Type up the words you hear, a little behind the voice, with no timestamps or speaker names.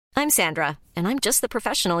I'm Sandra, and I'm just the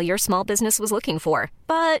professional your small business was looking for.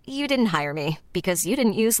 But you didn't hire me because you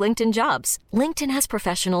didn't use LinkedIn Jobs. LinkedIn has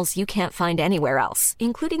professionals you can't find anywhere else,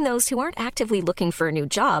 including those who aren't actively looking for a new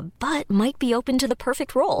job, but might be open to the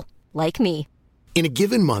perfect role, like me. In a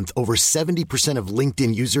given month, over 70% of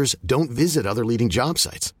LinkedIn users don't visit other leading job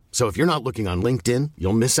sites. So if you're not looking on LinkedIn,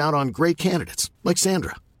 you'll miss out on great candidates like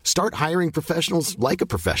Sandra. Start hiring professionals like a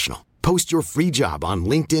professional. Post your free job on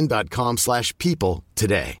linkedin.com/people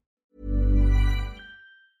today.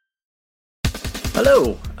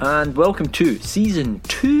 Hello, and welcome to Season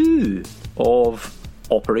 2 of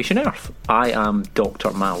Operation Earth. I am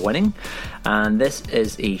Dr. Mal Winning, and this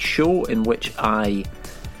is a show in which I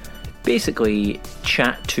basically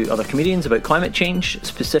chat to other comedians about climate change.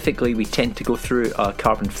 Specifically, we tend to go through a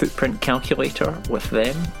carbon footprint calculator with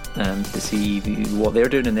them to see what they're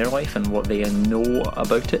doing in their life and what they know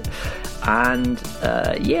about it. And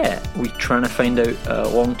we're trying to find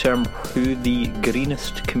out long term who the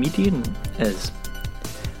greenest comedian is.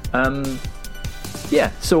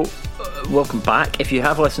 Welcome back. If you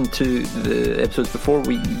have listened to the episodes before,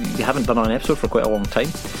 we haven't done an episode for quite a long time.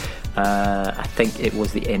 I think it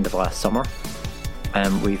was the end of last summer.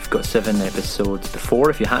 We've got 7 episodes before.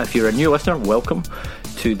 If you're a new listener, welcome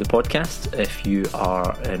to the podcast. If you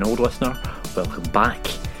are an old listener, welcome back.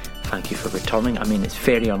 Thank you for returning. I mean, it's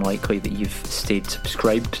very unlikely that you've stayed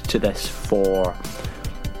subscribed to this for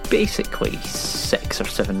basically 6 or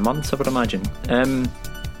 7 months, I would imagine.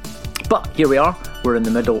 But here we are. We're in the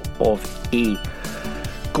middle of a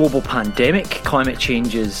global pandemic. Climate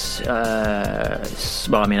change is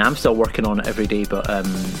I'm still working on it every day, but I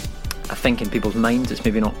think in people's minds it's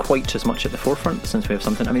maybe not quite as much at the forefront since we have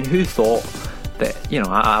something. I mean, who thought that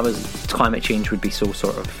climate change would be so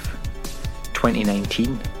sort of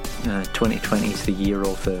 2019? 2020 is the year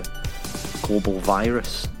of the global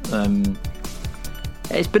virus.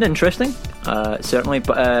 It's been interesting, certainly,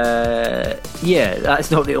 but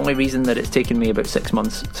that's not the only reason that it's taken me about 6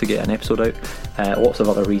 months to get an episode out. Lots of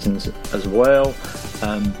other reasons as well,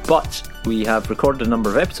 but we have recorded a number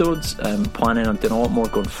of episodes, planning on doing a lot more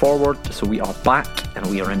going forward, so we are back and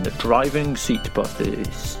we are in the driving seat, but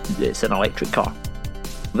it's an electric car.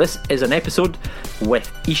 This is an episode with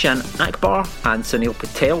Ishan Akbar and Sunil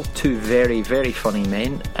Patel, 2 very, very funny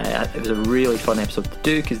men. It was a really fun episode to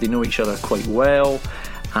do because they know each other quite well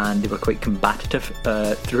and they were quite combative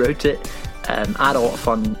throughout it. I had a lot of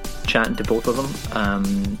fun chatting to both of them.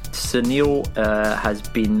 Sunil has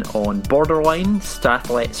been on Borderline,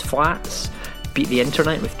 Strathlet's Flats, Beat the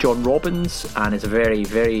Internet with John Robbins, and is a very,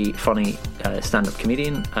 very funny stand-up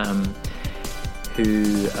comedian.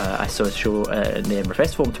 Who I saw his show in the Edinburgh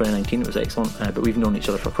Festival in 2019. It was excellent, but we've known each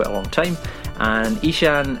other for quite a long time. And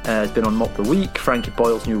Ishan has been on Mock the Week, Frankie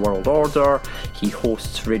Boyle's New World Order. He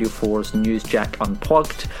hosts Radio 4's Newsjack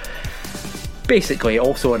Unplugged. Basically,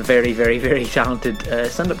 also a very, very, very talented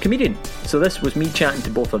stand-up comedian. So this was me chatting to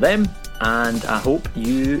both of them, and I hope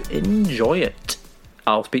you enjoy it.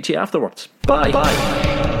 I'll speak to you afterwards. Bye. Bye.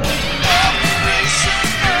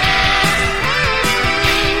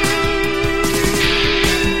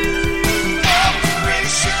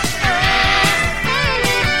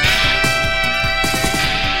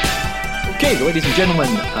 Okay, ladies and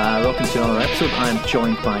gentlemen, welcome to another episode. I'm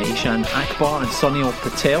joined by Ishan Akbar and Sunil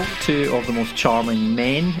Patel, 2 of the most charming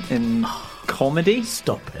men in comedy.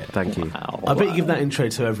 Stop it. Thank you. Wow. I bet you give that intro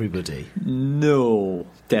to everybody. No,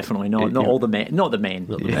 definitely not. Not all the men. Not the men.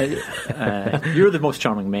 You're the most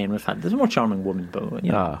charming man we've had. There's a more charming woman, but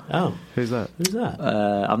you know. Oh, who's that?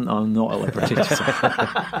 I'm not at liberty to say.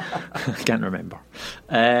 I can't remember.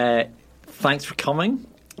 Thanks for coming.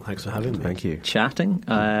 Thanks for having me. Thank you. Chatting.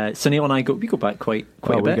 Sunil and I go back quite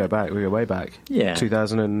a bit. We go way back. Yeah.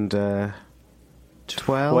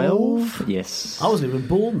 2012? Yes. I wasn't even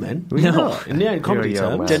born then. No. In the comedy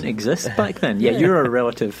terms. Didn't exist back then. Yeah, you're a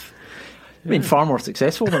relative. I mean, far more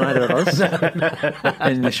successful than either of us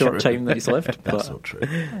in the short time that he's lived. That's not true.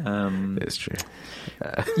 It's true.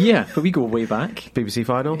 But we go way back. BBC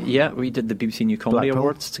final? Yeah, we did the BBC New Comedy Blackpool.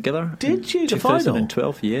 Awards together. Did you? The final?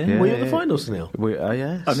 2012, yeah. Were you at the finals, Neil?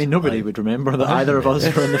 Yes. I mean, nobody would remember that either of us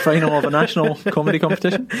were in the final of a national comedy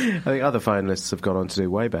competition. I think other finalists have gone on to do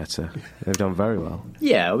way better. They've done very well.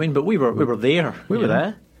 Yeah, I mean, but we were there. We were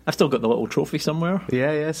there. I've still got the little trophy somewhere.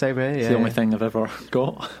 Yeah, same here. It's the only thing I've ever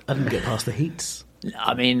got. I didn't get past the heats.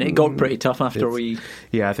 I mean, it got pretty tough after we...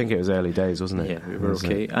 Yeah, I think it was early days, wasn't it? Yeah, we were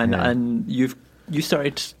okay. And you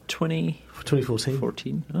started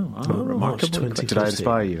 2014? Oh, wow. Remarkable. Did I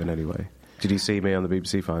inspire you in any way? Did you see me on the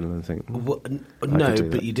BBC final and think... No,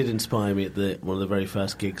 but you did inspire me at one of the very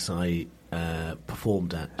first gigs I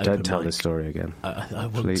performed at. Don't tell this story again. I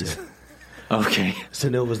want Please. to. Okay.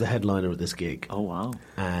 Sunil was the headliner of this gig. Oh, wow.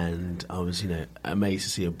 And I was, amazed to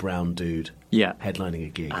see a brown dude headlining a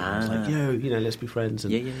gig. And I was like, yo, let's be friends.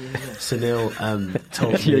 And Sunil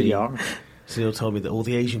told me... Here you are. Sunil told me that all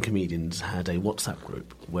the Asian comedians had a WhatsApp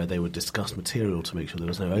group where they would discuss material to make sure there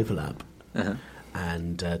was no overlap. Uh-huh.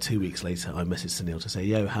 And 2 weeks later, I messaged Sunil to say,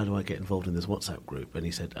 yo, how do I get involved in this WhatsApp group? And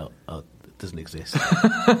he said, it doesn't exist.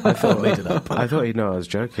 I thought I made it up. I thought he'd know I was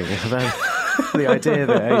joking. The idea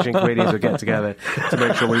that Asian comedians would get together to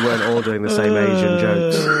make sure we weren't all doing the same Asian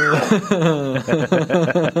jokes.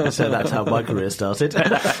 So that's how my career started.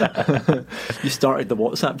 You started the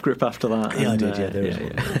WhatsApp group after that? Yeah, I did, there was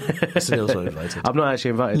one. Sunil's not invited. I'm not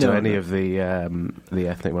actually invited to any of the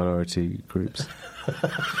ethnic minority groups.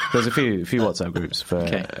 There's a few WhatsApp groups for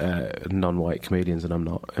non-white comedians, and I'm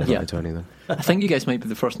not invited to any of them. I think you guys might be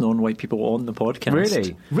the first non-white people on the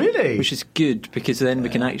podcast. Really? Which is good, because then we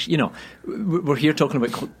can actually, we're here talking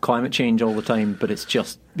about climate change all the time, but it's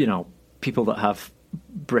just, people that have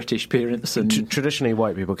British parents and... Traditionally,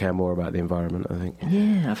 white people care more about the environment, I think.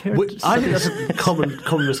 Yeah, I've heard... I think that's a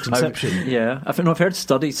common misconception. I've heard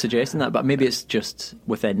studies suggesting that, but maybe it's just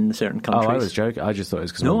within certain countries. Oh, I was joking. I just thought it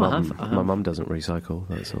was because my mum doesn't recycle,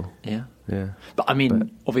 that's all. Yeah. Yeah. But,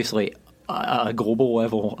 obviously... At a global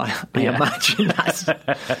level, I imagine that's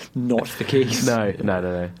not the case.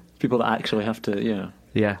 No. People that actually have to,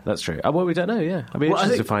 Yeah, that's true. Well, we don't know, I'd be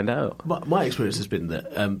interested to find out. My experience has been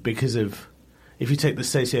that because of... If you take the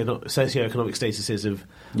socioeconomic statuses of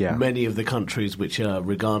many of the countries which are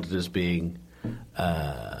regarded as being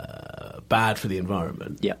bad for the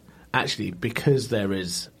environment, actually, because there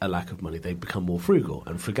is a lack of money, they become more frugal.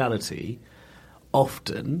 And frugality...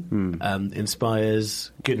 often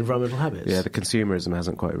inspires good environmental habits. Yeah, the consumerism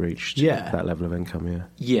hasn't quite reached that level of income,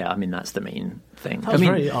 Yeah, that's the main thing. That was a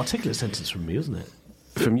very articulate sentence from me, wasn't it?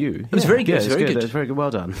 From you? It was very good. It was very good.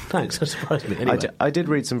 Well done. Thanks, that surprised me. Anyway. I did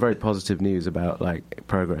read some very positive news about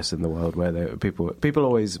progress in the world, where people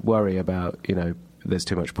always worry about, there's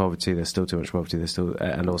too much poverty, there's still too much poverty,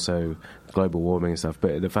 and also global warming and stuff.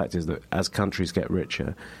 But the fact is that as countries get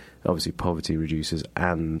richer, obviously poverty reduces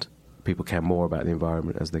and people care more about the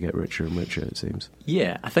environment as they get richer and richer, it seems.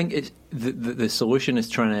 Yeah, I think it's the solution is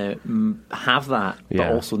trying to have that,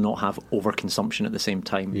 but also not have overconsumption at the same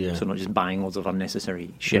time. Yeah. So not just buying loads of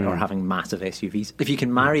unnecessary shit or having massive SUVs. If you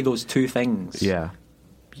can marry those two things,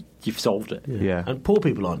 you've solved it. Yeah. And poor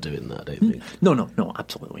people aren't doing that, I don't think. No,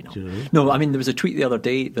 absolutely not. No, there was a tweet the other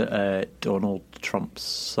day that Donald Trump's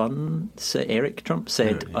son, Eric Trump,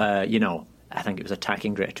 said, I think it was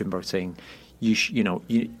attacking Greta Thunberg, saying,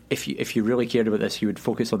 if you really cared about this, you would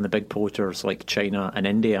focus on the big polluters like China and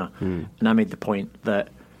India. And I made the point that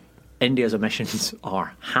India's emissions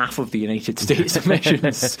are half of the United States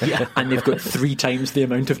emissions, and they've got 3 times the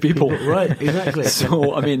amount of people. Right, exactly.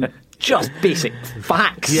 So, just basic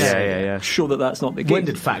facts. Yeah. Show that that's not the case. When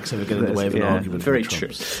did facts ever get in the way of an argument? Very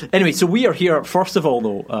true. Anyway, so we are here, first of all,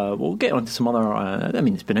 though, we'll get on to some other...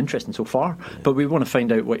 it's been interesting so far, but we want to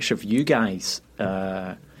find out which of you guys...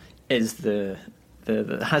 is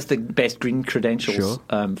has the best green credentials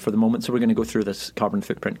for the moment. So we're going to go through this carbon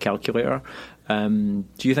footprint calculator. Do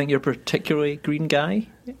you think you're a particularly green guy?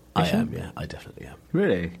 I am, yeah. I definitely am.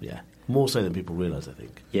 Really? Yeah. More so than people realise, I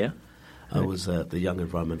think. Yeah. I was the Young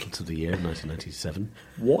Environmentalist of the Year in 1997.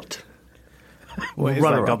 What? What is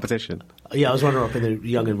that competition? Yeah, I was runner-up in the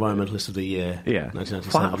Young Environmentalist of the Year,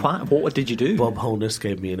 1997. What did you do? Bob Holness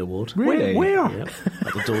gave me an award. Really? Where? Yep,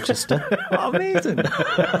 at the Dorchester. Amazing.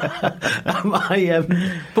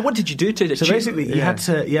 But what did you do to it? So basically, you had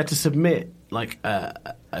to submit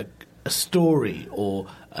a story or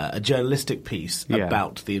a journalistic piece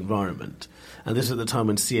about the environment. And this was at the time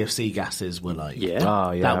when CFC gases were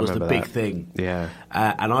that was the big thing. Yeah.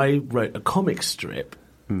 And I wrote a comic strip.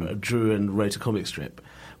 Drew and wrote a comic strip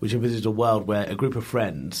which envisaged a world where a group of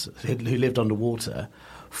friends who lived underwater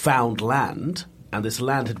found land, and this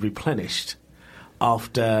land had replenished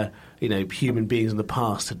after human beings in the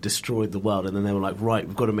past had destroyed the world, and then they were like, right,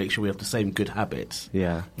 we've got to make sure we have the same good habits.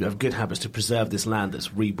 Yeah, we have good habits to preserve this land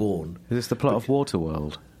that's reborn. Is this the plot of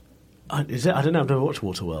Waterworld? Is it? I don't know. I've never watched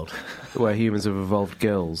Waterworld. Where humans have evolved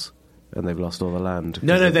gills. And they've lost all the land.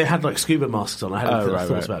 No, they had scuba masks on. I hadn't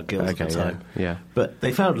thought about gills at the time. Yeah. But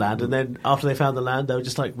they found land, and then after they found the land, they were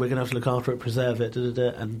just like, we're going to have to look after it, preserve it,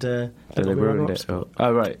 and they ruined it.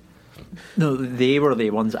 Oh, right. No, they were the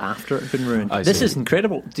ones after it had been ruined. This is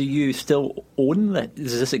incredible. Do you still own that?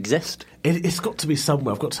 Does this exist? It's got to be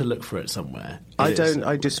somewhere. I've got to look for it somewhere.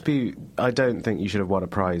 I dispute. I don't think you should have won a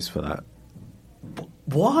prize for that.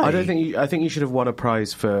 Why? I think you should have won a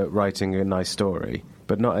prize for writing a nice story,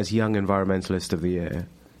 but not as Young Environmentalist of the Year.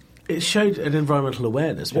 It showed an environmental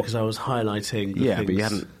awareness because I was highlighting the things. But you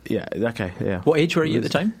hadn't... Yeah, okay, yeah. What age were you at the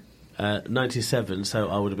time? 97, so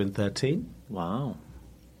I would have been 13. Wow.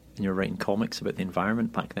 And you were writing comics about the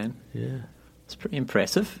environment back then? Yeah. It's pretty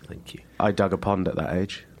impressive. Thank you. I dug a pond at that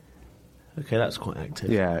age. Okay, that's quite active.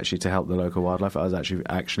 Yeah, actually, to help the local wildlife. I was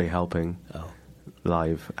actually helping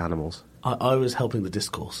live animals. I was helping the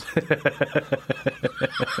discourse.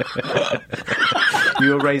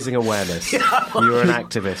 You were raising awareness. You were an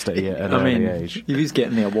activist at an early age. He was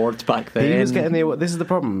getting the awards back then. He was getting the. This is the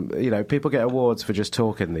problem. You know, people get awards for just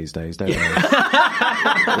talking these days, don't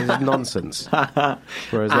they? This is nonsense.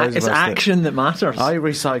 Whereas those it's of us action that matters. I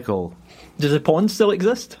recycle. Does the pond still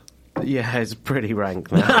exist? Yeah, it's pretty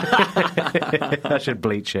rank now. I should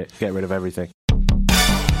bleach it, get rid of everything.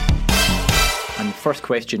 And the first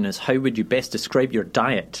question is, how would you best describe your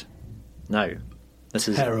diet? Now, this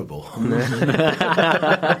is... Terrible.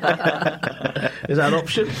 Is that an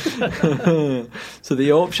option? So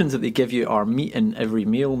the options that they give you are meat in every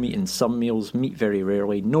meal, meat in some meals, meat very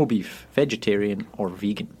rarely, no beef, vegetarian or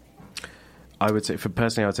vegan. I would say,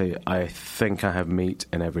 I think I have meat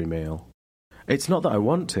in every meal. It's not that I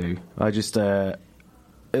want to. I just... the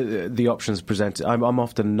options presented... I'm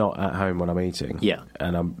often not at home when I'm eating. Yeah.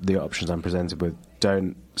 And the options I'm presented with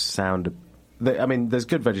don't sound... I mean, there's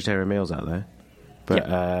good vegetarian meals out there, but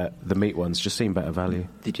the meat ones just seem better value.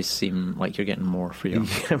 They just seem like you're getting more for your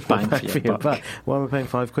bang for your buck. Why am I paying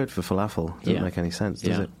 £5 for falafel? Doesn't make any sense,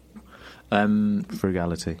 does it?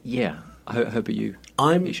 Frugality. Yeah. How about you,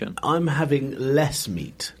 Ishan? I'm having less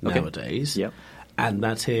meat nowadays. Yep. And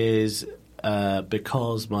that is...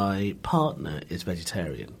 because my partner is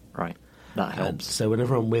vegetarian. Right. That helps. So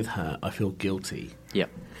whenever I'm with her, I feel guilty. Yeah.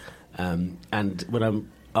 And when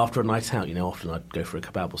I'm after a night out, often I'd go for a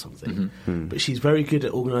kebab or something. Mm-hmm. But she's very good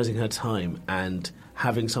at organising her time and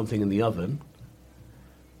having something in the oven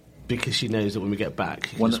because she knows that when we get back,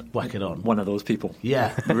 she can just whack it on. One of those people.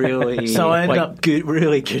 Yeah. Really, so I end up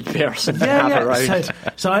really good person to have around.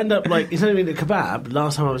 So I end up instead of eating a kebab,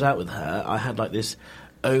 last time I was out with her, I had this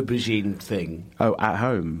aubergine thing. Oh, at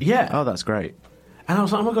home? Yeah. Oh, that's great. And I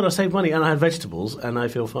was like, oh my God, I saved money and I had vegetables and I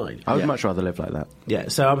feel fine. I would much rather live like that. Yeah,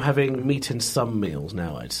 so I'm having meat in some meals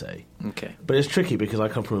now, I'd say. Okay. But it's tricky because I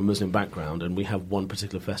come from a Muslim background and we have one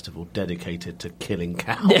particular festival dedicated to killing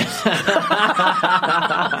cows.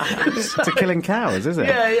 To killing cows, is it?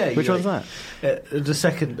 Yeah. Which one's that? The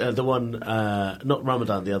second, the one, not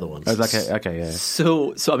Ramadan, the other one. Oh, okay, yeah.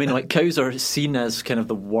 So I mean, cows are seen as kind of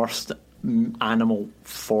the worst animal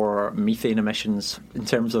for methane emissions in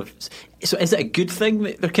terms of... So is it a good thing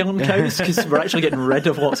that they're killing cows because we're actually getting rid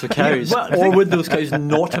of lots of cows? Or would those cows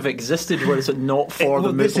not have existed were it not for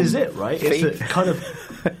the Muslim this is it, right? faith? It's a kind of...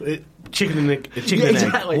 chicken and egg,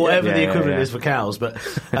 whatever the equivalent is for cows. But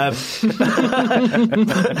but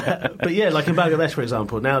yeah, like in Bangladesh, for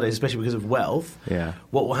example, nowadays, especially because of wealth,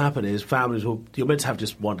 what will happen is families you're meant to have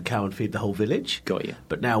just one cow and feed the whole village. Got you.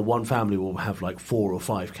 But now one family will have 4 or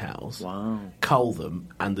 5 cows. Wow. Cull them,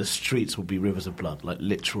 and the streets will be rivers of blood, like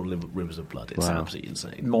literal rivers of blood. It's absolutely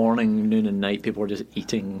insane. Morning, noon, and night, people are just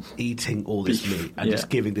eating all this beef. meat and just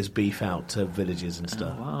giving this beef out to villages and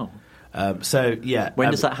stuff. Oh, wow.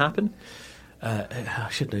 When does that happen? I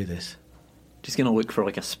should know this. Just going to look for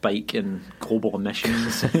a spike in global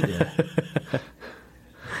emissions. Yeah.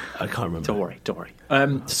 I can't remember. Don't worry.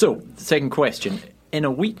 So, second question. In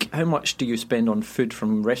a week, how much do you spend on food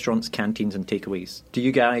from restaurants, canteens and takeaways? Do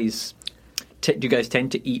you guys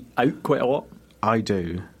tend to eat out quite a lot? I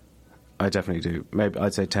do. I definitely do. Maybe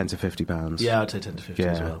I'd say £10 to £50. Yeah, I'd say 10 to 50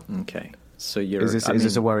 as well. Okay. So you're... Is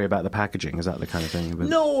this a worry about the packaging? Is that the kind of thing?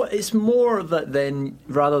 No, it's more that then,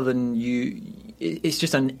 rather than you... It's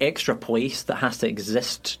just an extra place that has to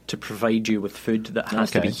exist to provide you with food that has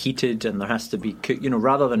to be heated and there has to be cooked.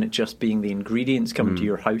 Rather than it just being the ingredients coming to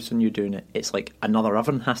your house and you doing it, it's like another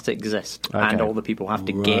oven has to exist and all the people have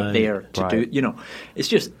to get there to do it. It's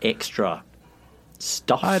just extra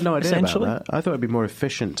stuff. I had no idea essentially. about that. I thought it'd be more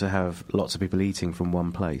efficient to have lots of people eating from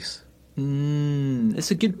one place. It's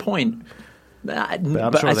a good point. But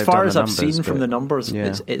sure as far as I've numbers, seen from the numbers,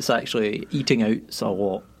 yeah. it's actually eating out's a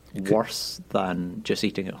lot worse than just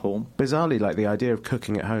eating at home. Bizarrely, the idea of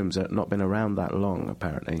cooking at home's not been around that long,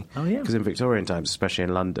 apparently. Oh, yeah. Because in Victorian times, especially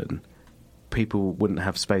in London, people wouldn't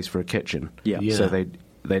have space for a kitchen. Yeah. So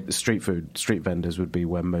street vendors would be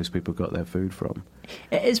where most people got their food from.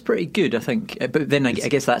 It is pretty good, I think. But then I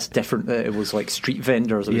guess that's different. It was street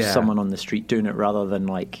vendors. It was someone on the street doing it rather than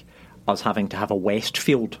us having to have a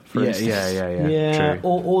Westfield, for instance. Yeah, true.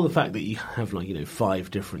 Or the fact that you have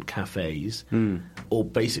 5 different cafes, all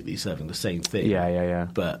basically serving the same thing. Yeah.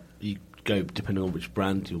 But you go depending on which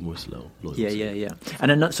brand you're most loyal to. Yeah.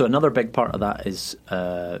 And so another big part of that is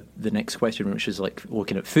the next question, which is like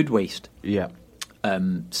looking at food waste. Yeah.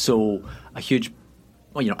 So a huge,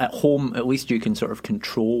 at home, at least you can sort of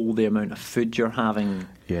control the amount of food you're having,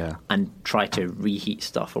 and try to reheat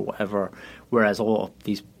stuff or whatever. Whereas a lot of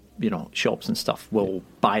these, shops and stuff will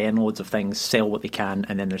buy in loads of things, sell what they can,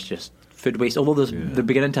 and then there's just food waste. Although they're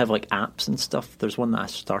beginning to have like apps and stuff. There's one that I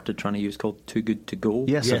started trying to use called Too Good To Go.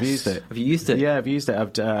 Yes, I've used it. Have you used it? Yeah, I've used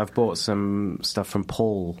it. I've bought some stuff from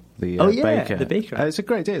Paul, the baker. the baker. It's a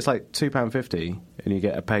great deal. It's like £2.50, and you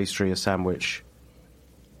get a pastry, a sandwich,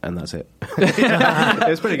 and that's it.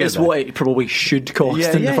 It's pretty good. It's what it probably should cost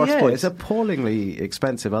in the first place. It's appallingly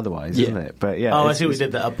expensive otherwise, isn't it? But yeah. I see we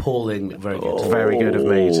did that. Appalling. Very good. It's very good of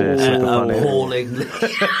me to slip upon it. Appalling.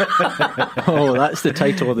 That's the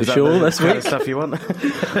title of the show this kind week. of stuff you want.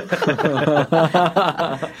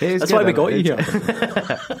 That's why we got you here.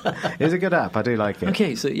 It's a good app. I do like it.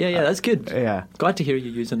 Okay, so that's good. Yeah. Glad to hear you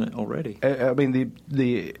using it already. I mean,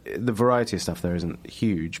 the variety of stuff there isn't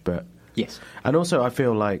huge, but yes. And also, I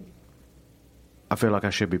feel like I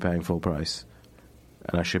should be paying full price,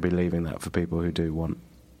 and I should be leaving that for people who do want.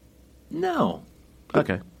 No.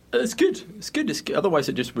 Okay. It's good. It's good. Otherwise,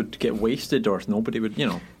 it just would get wasted, or nobody would,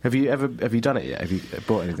 Have you done it yet? Have you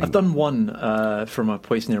bought anything? I've done one from a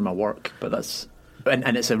place near my work, but that's.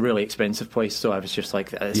 And it's a really expensive place, so I was just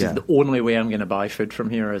like, this is the only way I'm going to buy food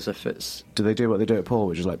from here, as if it's... Do they do what they do at Paul,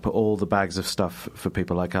 which is like put all the bags of stuff for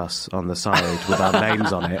people like us on the side with our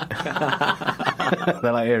names on it?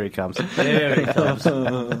 They're like, here he comes. Here he comes.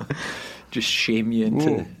 Just shame you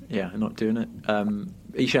into not doing it.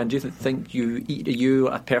 Ishan, do you think are you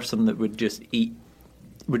a person that would just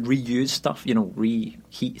would reuse stuff,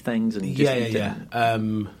 reheat things and just eat it?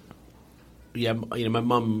 My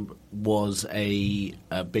mum was a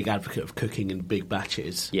big advocate of cooking in big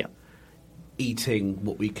batches. Yeah. Eating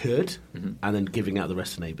what we could and then giving out the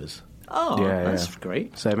rest to neighbours. Oh, that's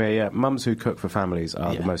great. Same here, yeah. Mums who cook for families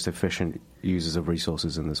are the most efficient users of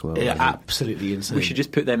resources in this world. Yeah, absolutely insane. We should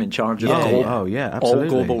just put them in charge of absolutely. all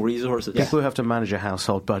global resources. People who have to manage a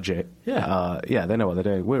household budget, they know what they're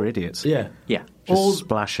doing. We're idiots. Yeah. Just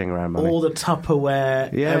splashing around money. All the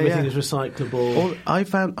Tupperware, everything is recyclable.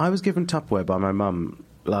 I was given Tupperware by my mum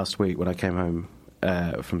last week when I came home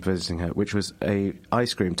from visiting her, which was a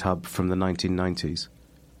ice cream tub from the 1990s.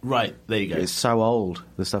 Right, there you go. It's so old,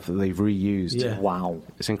 the stuff that they've reused. Yeah. Wow.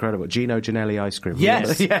 It's incredible. Gino Ginelli ice cream.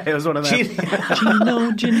 Yes. Yeah, it was one of them.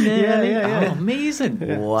 Gino Ginelli. Yeah. Oh, amazing.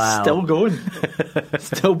 Yeah. Wow. Still going.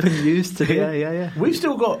 Still being used today. Yeah. We've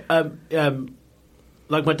still got...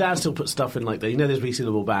 like my dad still puts stuff in like there's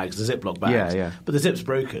resealable bags, the Ziploc bags. Yeah. But the zip's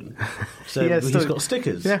broken, so he's got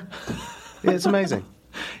stickers. Yeah, it's amazing.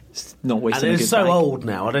 It's not wasting. And it's so bag. old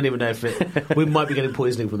now. I don't even know if we might be getting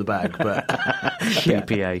poisoning from the bag, but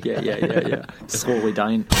BPA. Yeah. Slowly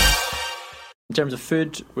dying. In terms of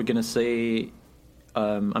food, we're going to say,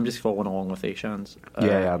 I'm just following along with Ishan's.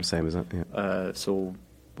 Yeah, I'm same as that. Yeah. So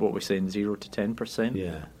what we're saying, 0 to 10%.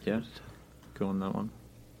 Yeah. Go on that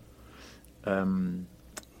one.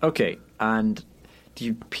 Okay, and do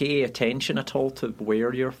you pay attention at all to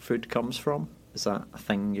where your food comes from? Is that a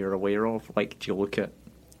thing you're aware of? Like, do you look at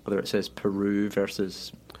whether it says Peru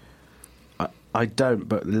versus... I don't,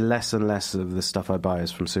 but less and less of the stuff I buy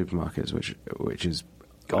is from supermarkets, which is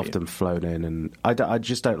often flown in, and I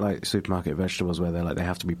just don't like supermarket vegetables where they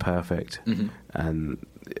have to be perfect and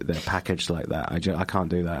they're packaged like that. I can't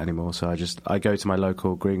do that anymore, so I go to my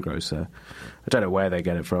local greengrocer. I don't know where they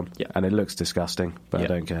get it from, and it looks disgusting, but I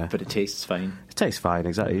don't care. But it tastes fine. It tastes fine,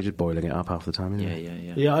 exactly. You're just boiling it up half the time.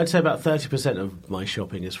 Yeah, I'd say about 30% of my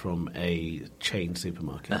shopping is from a chain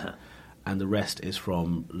supermarket, and the rest is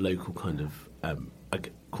from local kind of I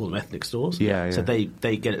call them ethnic stores. So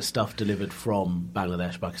they get it stuff delivered from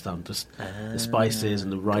Bangladesh, Pakistan, just the spices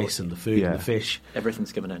and the rice and the food and the fish.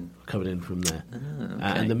 Everything's coming in from there. Ah,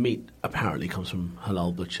 Okay. And the meat apparently comes from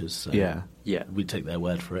halal butchers. So we take their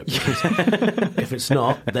word for it. If it's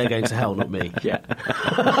not, they're going to hell, not me.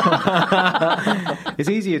 It's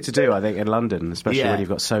easier to do, I think, in London, especially when you've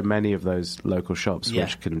got so many of those local shops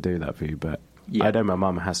which can do that for you. But I know my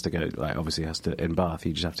mum has to go, obviously has to, in Bath,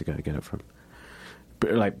 you just have to go get it from...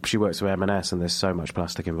 she works with M&S, and there's so much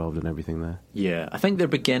plastic involved in everything there. Yeah, I think they're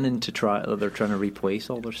beginning to they're trying to replace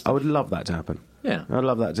all their stuff. I would love that to happen. Yeah, I'd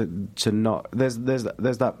love that to not. There's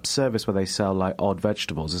that service where they sell odd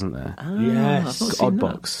vegetables, isn't there? Yes, Odd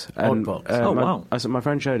Box. Odd Box. Wow! My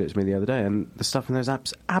friend showed it to me the other day, and the stuff in there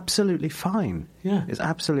is absolutely fine. Yeah, it's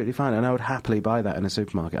absolutely fine, and I would happily buy that in a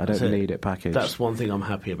supermarket. I don't need it packaged. That's one thing I'm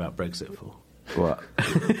happy about Brexit for. What?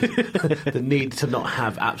 The need to not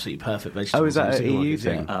have absolutely perfect vegetables. Oh, is that in an supermarkets, EU yeah.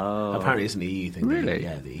 thing? Oh. Apparently it's an EU thing. Really?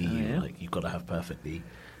 Yeah, the EU. Like, you've got to have perfectly...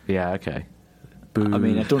 Yeah, okay. I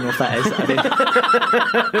mean, I don't know if that is. I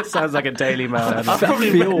mean, It sounds like a Daily Mail. I feel I've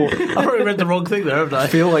probably read the wrong thing there, haven't I? I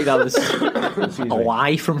feel like that was a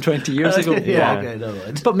lie from 20 years ago. Yeah. Okay, no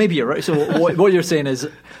mind. But maybe you're right. So what you're saying is,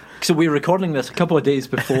 so we're recording this a couple of days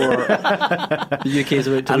before the UK is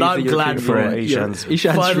about to And leave I'm the glad European for Union. it. Yeah. Ishan's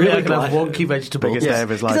Ishan's Finally, really I can have glad. wonky vegetables. Biggest day of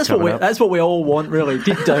his life 'Cause coming up. that's what we all want, really.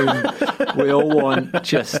 Deep down, we all want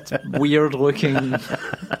just weird-looking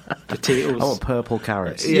potatoes. I want purple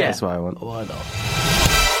carrots. Yeah. That's what I want. Why not?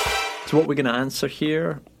 So what we're going to answer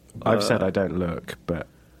here, I've said I don't look, but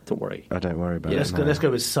don't worry. I don't worry about Let's it. go. Let's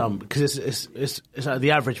go with some because it's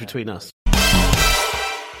the average between us.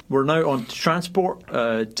 We're now on to transport.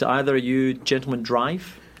 Do either of you gentlemen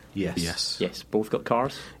drive? Yes. Yes. Yes, both got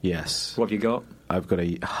cars. Yes. What have you got? I've got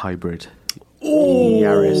a hybrid. Yaris.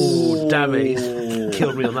 Yaris. Oh, damn it! He's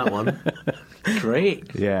killed me on that one.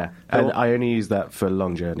 Great. Yeah. And I only use that for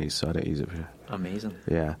long journeys, so I don't use it for... Amazing.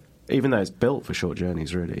 Yeah. Even though it's built for short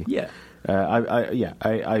journeys, really. Yeah.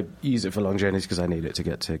 I use it for long journeys because I need it to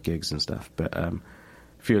get to gigs and stuff. But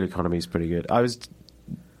fuel economy is pretty good.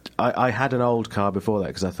 I had an old car before that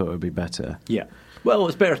because I thought it would be better. Yeah. Well,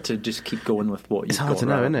 it's better to just keep going with what you've It's got. hard to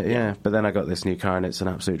know, rather- isn't it? Yeah. But then I got this new car and it's an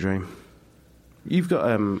absolute dream. You've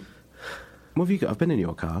got what have you got? I've been in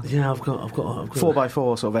your car. Yeah, I've got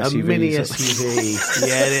 4x4 sort of a SUV. mini SUV.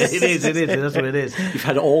 Yeah, it is. That's what it is. You've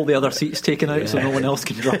had all the other seats taken out so no one else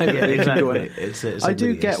can drive it. Yeah, They can go in exactly. it. It's I a do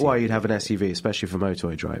mini get SUV. why you'd have an SUV, especially for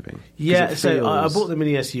motorway driving. 'Cause Yeah, it so I feels- bought the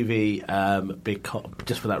mini SUV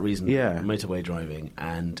just for that reason. Yeah. Motorway driving,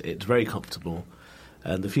 and it's very comfortable,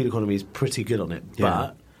 and the fuel economy is pretty good on it. Yeah.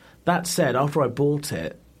 But that said, after I bought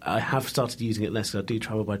it, I have started using it less. 'Cause I do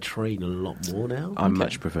travel by train a lot more now. I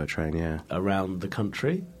much prefer train, yeah. Around the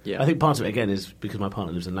country. Yeah. I think part of it again is because my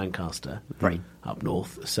partner lives in Lancaster, Right. up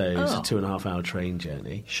north. So it's a Oh. 2.5 hour train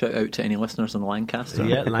journey. Shout out to any listeners in Lancaster.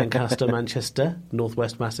 Yeah, Lancaster, Manchester,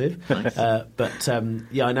 Northwest Massive. Nice. But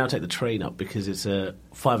I now take the train up because it's a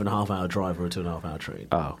 5.5 hour drive or a 2.5 hour train.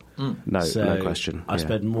 Oh, Mm. no question. I yeah.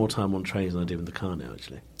 spend more time on trains than I do in the car now,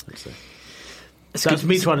 actually. It's That's good-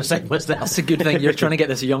 me trying to save myself. That's a good thing. You're trying to get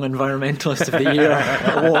this Young Environmentalist of the Year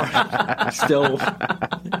award. Still,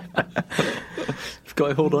 you've got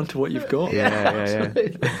to hold on to what you've got. Yeah.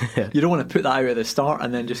 You don't want to put that out at the start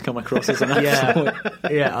and then just come across as an Yeah, absolute.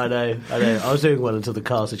 yeah, I know. I was doing well until the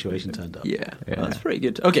car situation turned up. Yeah, that's pretty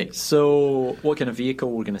good. Okay, so what kind of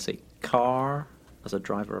vehicle we're going to say? Car as a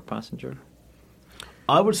driver or passenger?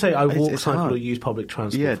 I would say I walk, it's cycle, hard. or use public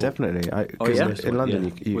transport. Yeah, for- definitely. Oh, yeah? In London,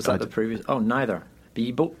 Yeah. you Was that the previous? Oh, neither. But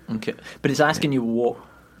you both. Okay, but it's asking you what.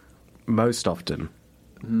 most often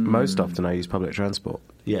I use public transport.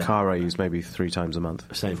 Yeah. Car I use maybe 3 times a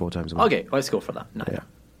month, Same. 4 times a month. Okay, let's go for that. Neither.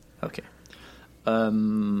 Yeah. Okay.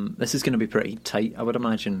 This is going to be pretty tight, I would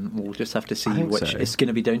imagine. We'll just have to see I think which. so. It's going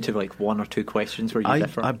to be down to like 1 or 2 questions where you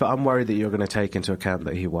differ. But I'm worried that you're going to take into account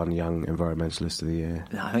that he won Young Environmentalist of the Year.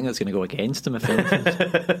 I think that's going to go against him if anything.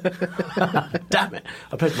 Damn it!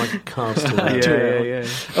 I played my cards too well. yeah.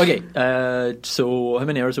 Okay, so how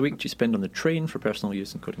many hours a week do you spend on the train for personal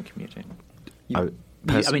use, including commuting?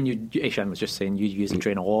 Ishan was just saying you use the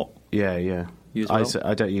train a lot. Yeah. You as well?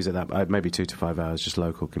 I don't use it that. Maybe 2 to 5 hours, just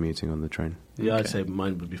local commuting on the train. Yeah, I'd say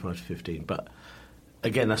mine would be 5 to 15. But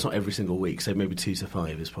again, that's not every single week. So maybe 2 to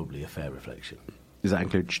 5 is probably a fair reflection. Does that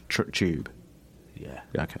include tube? Yeah.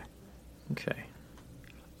 Okay. Okay.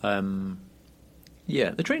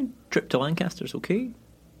 Yeah, the train trip to Lancaster's okay.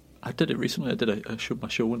 I did it recently. I did a show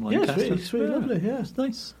in Yeah, Lancaster. it's really lovely. Yeah, It's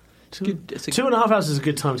nice. It's good. It's a 2.5 hours is a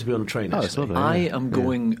good time to be on a train. Oh, Actually. it's lovely. I Yeah. am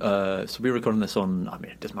going. So we're recording this on. I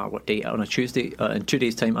mean, it doesn't matter what date. On a Tuesday. In 2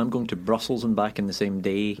 days' time, I'm going to Brussels and back in the same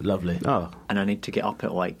day. Lovely. Oh, And I need to get up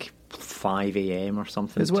at like 5 a.m. or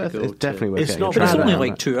something. it's to worth. go It's definitely worth. It's getting not a But it's train only around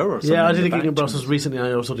like that. 2 hours. Yeah, I did a the gig in back Brussels recently.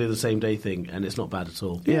 I also do the same day thing, and it's not bad at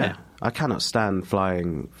all. Yeah, I cannot stand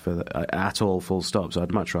flying at all, full stop. So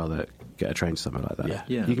I'd much rather get a train to something like that. Yeah.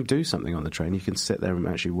 Yeah. You can do something on the train. You can sit there and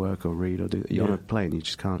actually work or read or do. You're on a plane. You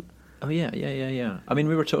just can't. Oh yeah. I mean,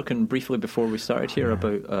 we were talking briefly before we started here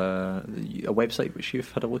about a website which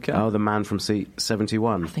you've had a look at. Oh, the man from seat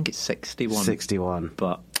 71. I think it's 61. 61.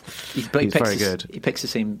 But he He's picks very good. He picks the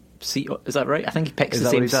same seat. Is that right? I think he picks Is the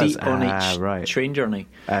that what same he does? seat on each Right. train journey.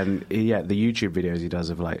 And the YouTube videos he does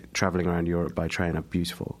of like traveling around Europe by train are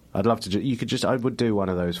beautiful. I'd love to. I would do one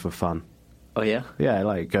of those for fun. Oh yeah. Yeah,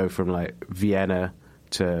 like go from like Vienna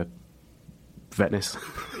to Venice.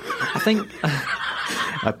 I think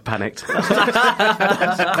I panicked.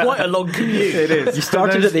 Quite a long commute. It is. You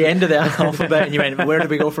started at the end of the alphabet and you went, where do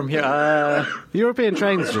we go from here? European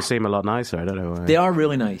trains just seem a lot nicer. I don't know why. They are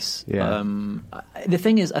really nice. Yeah. The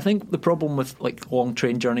thing is, I think the problem with like long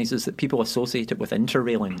train journeys is that people associate it with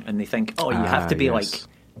interrailing, and they think, oh, you have to be yes. like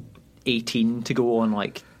 18 to go on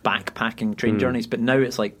like backpacking train journeys. But now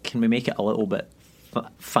it's like, can we make it a little bit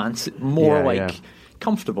fancy, more Yeah, like yeah.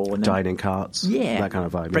 comfortable, and then, Dining carts. yeah, That kind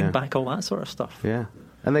of vibe. Bring yeah. back all that sort of stuff. Yeah.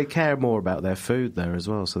 And they care more about their food there as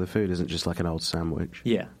well, so the food isn't just like an old sandwich.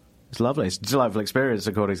 Yeah. It's lovely. It's a delightful experience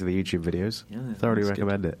according to the YouTube videos. Yeah, Thoroughly that's good.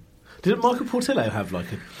 recommend it. Didn't Michael Portillo have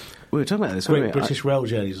like a We were talking about this, great weren't we? British rail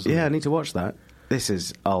journeys or something? Yeah, I need to watch that. This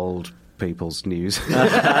is old people's news. Why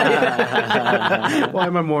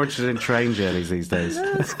am I more interested in train journeys these days?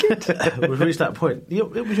 That's good. We've reached that point.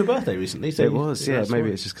 It was your birthday recently. So It was, yeah. that's Maybe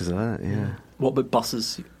right. it's just because of that, yeah. What about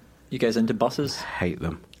buses? You guys into buses? Hate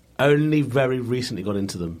them. Only very recently got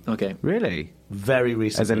into them. Okay. Really? Very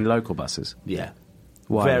recently. As in local buses? Yeah.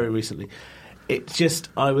 Why? Very recently. It just,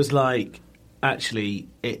 I was like, actually,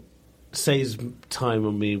 it saves time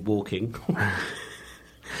on me walking.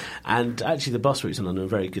 And actually, the bus routes in London are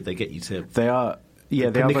very good. They get you to... They are,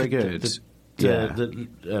 yeah, they are very good.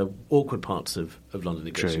 The awkward parts of London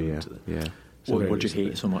it gets True, you yeah. into. Yeah. So What very do you recently.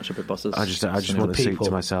 hate so much about buses? I just want the the seat people.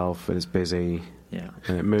 to myself, and it's busy. Yeah.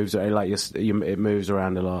 And it moves like it moves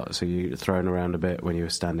around a lot, so you're thrown around a bit when you're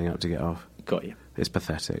standing up to get off. Got you. It's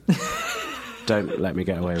pathetic. Don't let me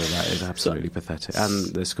get away with that. It's absolutely pathetic.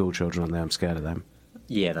 And the school children on there, I'm scared of them.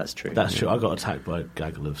 Yeah, that's true. That's true. I got attacked by a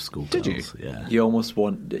gaggle of schoolgirls. Did you? Yeah. You almost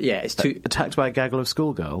want... Yeah, it's too... Attacked by a gaggle of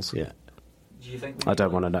schoolgirls? Yeah. Do you think I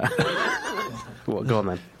don't want to know. What? Go on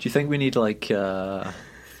then. Do you think we need like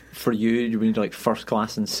for you? We need like first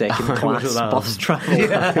class and second class would love- bus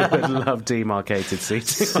travel. I would love demarcated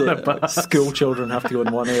seating on a bus. School children have to go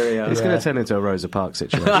in one area. It's going to turn into a Rosa Parks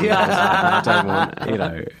situation. I don't want,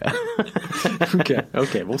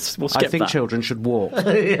 Okay, we'll skip I think that. children should walk.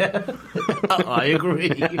 I agree.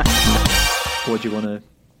 What do you want to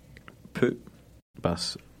put?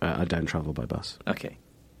 Bus. I don't travel by bus. Okay.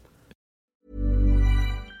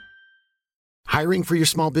 Hiring for your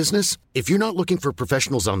small business? If you're not looking for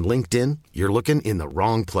professionals on LinkedIn, you're looking in the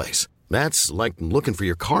wrong place. That's like looking for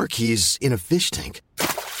your car keys in a fish tank.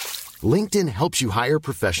 LinkedIn helps you hire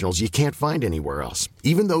professionals you can't find anywhere else,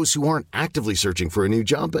 even those who aren't actively searching for a new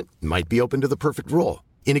job but might be open to the perfect role.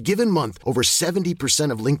 In a given month, over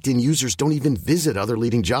 70% of LinkedIn users don't even visit other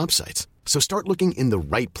leading job sites. So start looking in the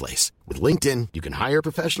right place. With LinkedIn, you can hire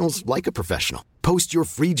professionals like a professional. Post your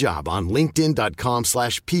free job on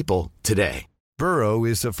linkedin.com/people today. Burrow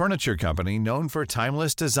is a furniture company known for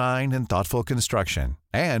timeless design and thoughtful construction,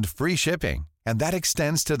 and free shipping, and that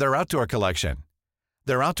extends to their outdoor collection.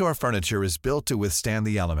 Their outdoor furniture is built to withstand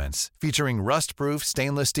the elements, featuring rust-proof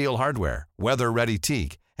stainless steel hardware, weather-ready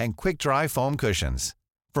teak, and quick-dry foam cushions.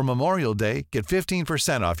 For Memorial Day, get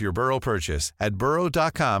 15% off your Burrow purchase at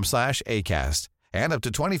burrow.com/acast, and up to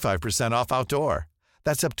 25% off outdoor.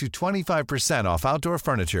 That's up to 25% off outdoor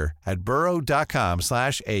furniture at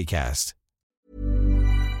burrow.com/acast.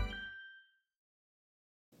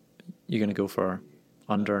 You're going to go for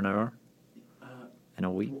under an hour in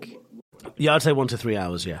a week? Yeah, I'd say 1 to 3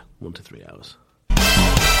 hours, yeah. 1 to 3 hours.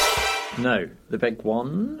 Now, the big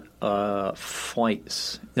one,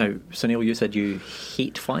 flights. Now, Sunil, you said you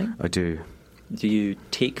hate flying. I do. Do you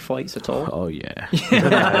take flights at all? Oh, yeah.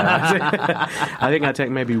 I think I take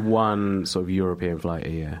maybe one sort of European flight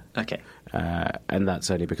a year. Okay. And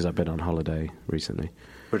that's only because I've been on holiday recently.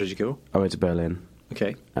 Where did you go? I went to Berlin.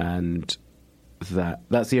 Okay. And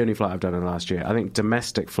that's the only flight I've done in the last year. I think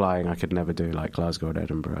domestic flying I could never do, like Glasgow and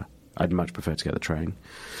Edinburgh. I'd much prefer to get the train.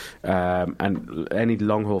 And any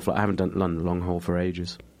long-haul flight, I haven't done London long-haul for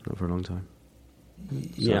ages, not for a long time.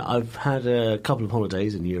 Yeah, I've had a couple of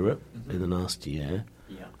holidays in Europe in the last year.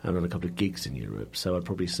 Yeah. And done a couple of gigs in Europe. So I'd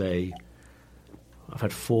probably say I've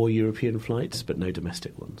had 4 European flights, but no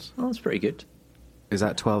domestic ones. Oh, that's pretty good. Is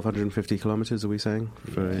that 1,250 kilometres, are we saying?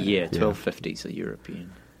 Yeah, 1250 is a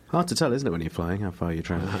European. Hard to tell, isn't it, when you're flying, how far you're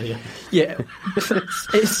travelling? Yeah. Yeah.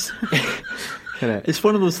 it's it's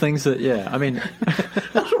one of those things that, yeah, I mean...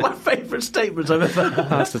 That's one of my favourite statements I've ever heard.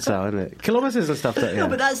 Hard to tell, isn't it? Kilometres and stuff. That, yeah. No,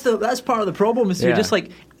 but that's part of the problem, is you're Yeah. just like,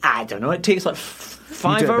 I don't know, it takes like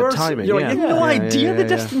 5 You do it, the hours. timing, You're like, yeah. you have no Yeah, idea yeah, the yeah.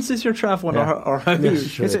 distances you're travelling Yeah. or how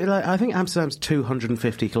Is it like, I think Amsterdam's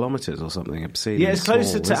 250 kilometres or something obscene. Yeah, it's closer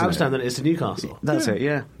small, to isn't Amsterdam it? than it is to Newcastle. That's it,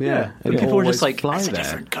 yeah. And And people are just always like, fly it's a there.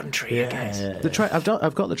 different country, I guess. The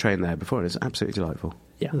I've got the train there before, and it's absolutely delightful.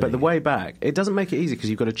 Yeah. But the way back, it doesn't make it easy because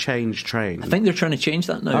you've got to change train. I think they're trying to change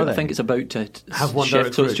that now. Are I they? think it's about to Have one shift,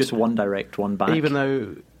 direct so it's route. just one direct, one back. even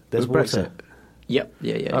though There's with water. Brexit, Yep.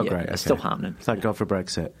 Yeah. Oh, great. It's okay. still happening. Thank God for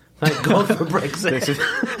Brexit. Thank God for Brexit.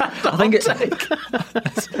 I think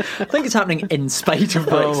it's happening in spite of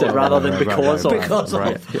Brexit rather than because of. Because of.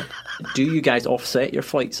 Right. Yeah. Do you guys offset your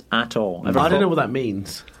flights at all? Ever I don't thought- know what that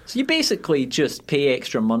means. So you basically just pay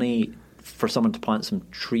extra money for someone to plant some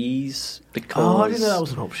trees because. Oh, I didn't know that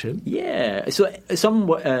was an option. Yeah. So some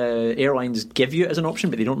airlines give you it as an option,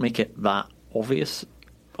 but they don't make it that obvious.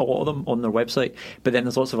 A lot of them on their website, but then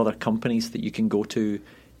there's lots of other companies that you can go to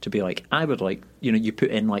be like, I would like, you put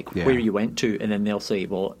in like where you went to, and then they'll say,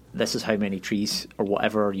 well, this is how many trees or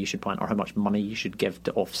whatever you should plant, or how much money you should give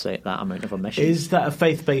to offset that amount of emissions. Is that a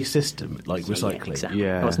faith-based system, like recycling? Yeah, exactly.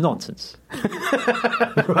 Yeah. Well, it's nonsense.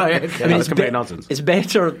 Right, okay. That's complete nonsense. It's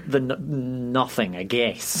better than nothing, I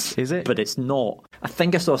guess. Is it? But it's not. I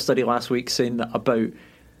think I saw a study last week saying that about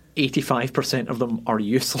 85% of them are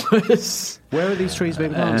useless. Where are these trees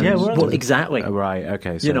being planted? Yeah, where are Well, they? exactly. Right,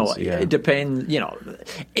 okay. So It depends.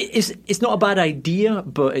 It's not a bad idea,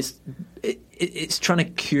 but it's trying to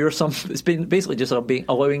cure something. It's been basically just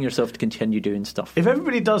allowing yourself to continue doing stuff. If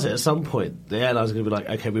everybody does it at some point, the airlines are going to be like,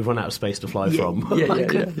 okay, we've run out of space to fly from. Yeah.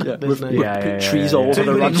 There's no- Put trees all over Too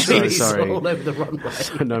the many runway. trees Sorry. all over the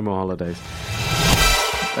runway. no more holidays.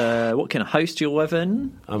 What kind of house do you live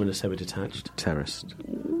in? I'm in a semi-detached. Terraced.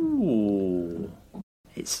 Ooh.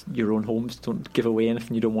 It's your own homes. Don't give away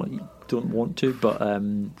anything you don't want to. But how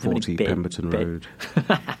many 40 Pemberton Road.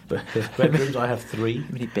 Bedrooms, I have 3.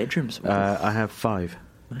 How many bedrooms? I have 5.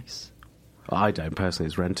 Nice. I don't personally,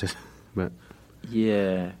 it's rented. But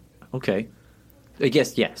Yeah. Okay. I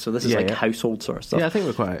guess, yeah. So this is like Yeah. household sort of stuff. yeah, I think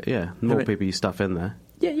we're quite, more many- people you stuff in there.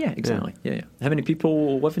 Yeah, exactly. Yeah. How many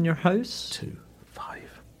people live in your house? 2. 5.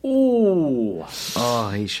 Oh.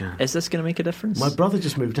 Oh, Ishan. Is this going to make a difference? My brother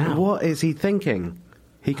just moved out. What is he thinking?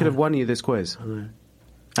 He could have won you this quiz.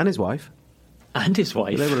 And his wife. And his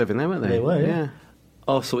wife. They were living there, weren't they? They were, yeah. yeah.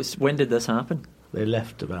 Oh, so when did this happen? They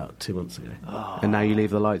left about 2 months ago. And now you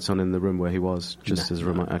leave the lights on in the room where he was, just as a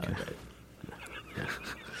reminder. Okay.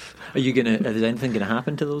 Are you gonna? Is anything going to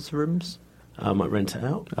happen to those rooms? I might rent it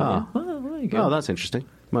out. Oh. Oh, there you go. Oh, that's interesting.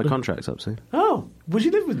 My contract's up soon. Oh, would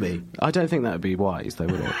you live with me? I don't think that would be wise, though,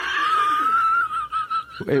 would it?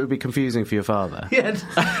 It would be confusing for your father. Yeah, that's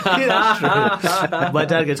true. My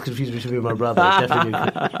dad gets confused between me and my brother.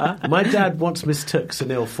 Definitely. My dad once mistook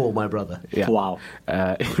Sunil for my brother. Yeah. Wow.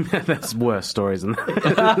 There's worse stories than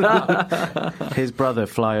that. His brother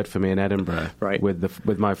flyered for me in Edinburgh, Right.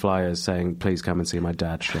 with my flyers saying, "Please come and see my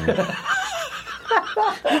dad show."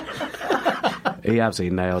 He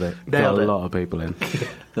absolutely nailed it. Nailed Got it. a lot of people in.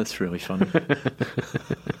 That's really funny.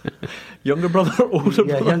 Younger brother or older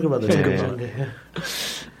Yeah, brother? younger brother. Yeah. Younger, yeah.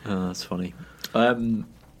 Oh, that's funny.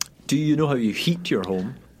 Do you know how you heat your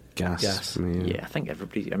home? Gas. Gas. Yeah, I think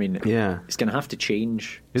everybody. I mean, Yeah. it's going to have to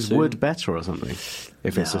change. Is soon. wood better or something?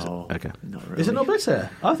 If it's No, okay. not really. Is it not better?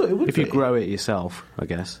 I thought it would If be. you grow it yourself, I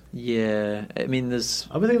guess. Yeah, I mean, there's.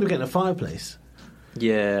 I've been thinking of getting a fireplace.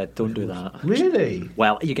 Yeah, don't do that. Really?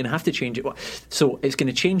 Well, you're going to have to change it. So it's going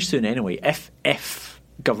to change soon anyway. If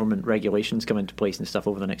government regulations come into place and stuff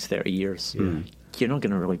over the next 30 years, you're not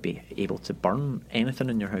going to really be able to burn anything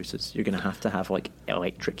in your houses. You're going to have like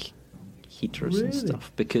electric heaters and Really?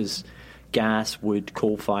 stuff because gas, wood,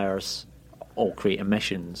 coal fires all create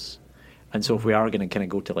emissions. And so if we are going to kind of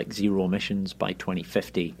go to like zero emissions by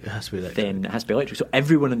 2050, It has to be electric. then it has to be electric. So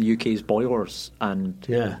everyone in the UK's boilers and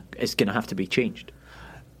Yeah. it's going to have to be changed.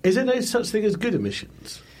 Is there no such thing as good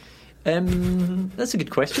emissions? That's a good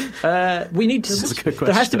question. We need to. That's a good question.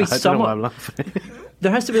 There has to be I don't some. know why I'm laughing.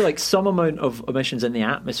 There has to be like some amount of emissions in the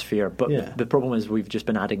atmosphere, but Yeah. the problem is we've just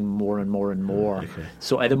been adding more and more and more. Okay.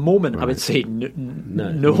 So at the moment, I would say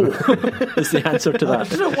no. Is the answer to I that.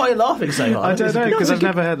 don't know why you're laughing so hard. I don't know, because it's a I've good-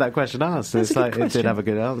 never heard that question asked. That's It's a good like it did question. have a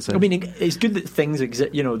good answer. I mean, it's good that things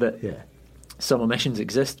exist. You know that Yeah. some emissions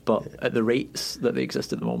exist, but at the rates that they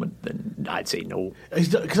exist at the moment, then I'd say no.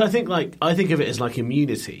 Because I think of it as like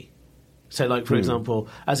immunity. So, like for example,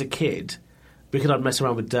 as a kid, because I'd mess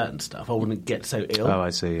around with dirt and stuff, I wouldn't get so ill. Oh, I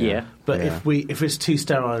see. Yeah. But Yeah. if it's too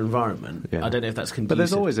sterile environment, Yeah. I don't know if that's conducive. But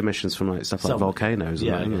there's always emissions from like stuff like Some. volcanoes.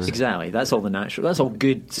 Yeah, and I that, guess. isn't Exactly. That's all the natural. That's all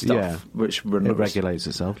good stuff. Yeah. Which we're there? not. It regulates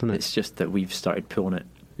itself, doesn't it? It's just that we've started pulling it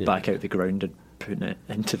Yeah. back out the ground and putting it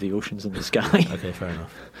into the oceans and the sky. Okay, fair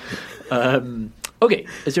enough. Okay,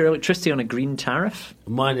 is there electricity on a green tariff?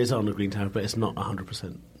 Mine is on a green tariff, but it's not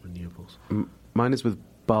 100% renewables. Mine is with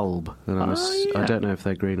bulb, and yeah. I don't know if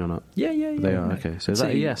they're green or not. Yeah. They are, okay. So is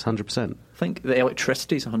that a yes, 100%? I think the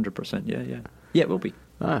electricity's 100%. Yeah. Yeah, it will be.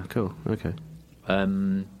 Ah, cool, okay.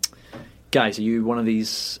 Guys, are you one of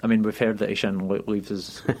these? I mean, we've heard that Ishan leaves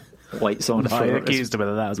his lights on. I accused him of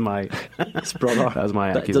that. That was my his brother. That was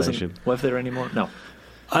my that accusation. Doesn't live there anymore. No.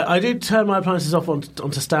 I did turn my appliances off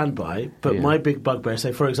onto standby, but Yeah. my big bugbear,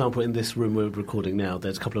 say for example in this room we're recording now,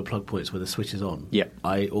 there's a couple of plug points where the switch is on. Yeah.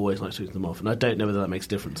 I always like switching them off, and I don't know whether that makes a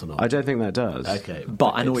difference or not. I don't think that does. Okay.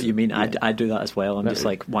 But I know what you mean. Yeah. I do that as well. I'm just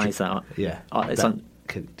like, why is that? Yeah. It's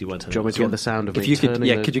do you want to Do you want me to get the sound of if me you could, turning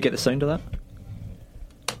yeah, the- could you get the sound of that?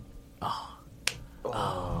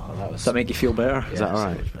 Does that make you feel better? Is that all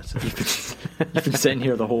right? You've been sitting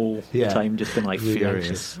here the whole Yeah. time, just been like Really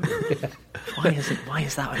furious. Why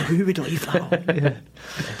is that on? Who would leave that on?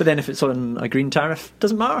 But then if it's on a green tariff,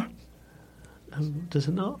 doesn't matter. Does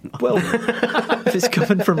it not? Well, if it's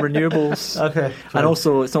coming from renewables, Okay, fine. and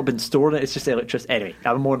also it's not been stored, it's just electricity. Anyway,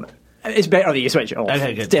 it's better that you switch it off.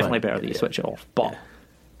 Okay, good, It's definitely fine. better that you switch it off. But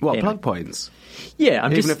What, anyway. plug points? Yeah,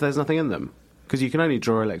 I'm Even just if there's nothing in them? Because you can only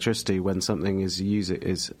draw electricity when something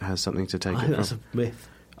has something to take I it think from. that's a myth.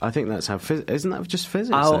 I think that's how isn't that just physics?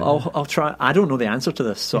 though? I'll try. I don't know the answer to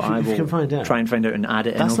this, so If you- I if you will can find out. try and find out and add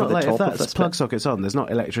it That's in over not the like top if of that's this plug bit. sockets on. There's not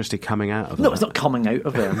electricity coming out of No, that. it's not coming out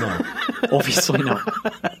of there. No, obviously not.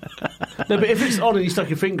 No, but if it's on and you stuck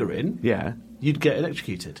your finger in, Yeah, you'd get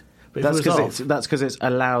electrocuted. But that's if it was because off, it's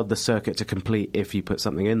allowed the circuit to complete if you put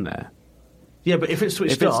something in there. yeah, but if it's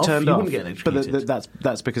switched If it's off, turned you off, wouldn't get electrocuted. but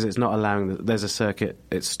that's because it's not allowing. There's a circuit.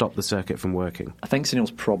 It's stopped the circuit from working. I think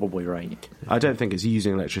Sunil's probably right. I don't think it's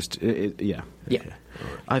using electricity. Yeah, Yeah,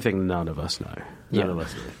 I think none of us know. yeah. None of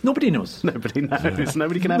us know. Nobody knows. Nobody knows.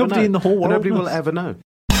 Nobody can ever know. Nobody in the whole world Nobody will knows. ever know.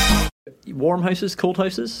 Warm houses, cold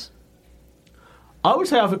houses. I would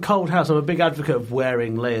say I have a cold house. I'm a big advocate of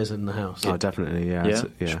wearing layers in the house. Oh, definitely. Yeah. Yeah.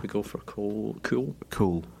 Yeah. Should we go for cool?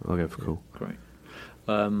 Cool. I'll go for cool. Great.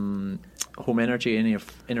 Home energy, any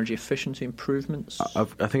energy efficiency improvements? I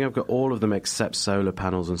think I've got all of them except solar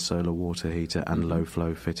panels and solar water heater and Mm-hmm. low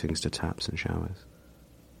flow fittings to taps and showers.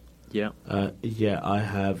 Yeah. Yeah, I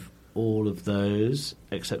have all of those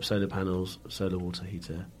except solar panels, solar water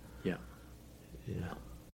heater. Yeah. Yeah.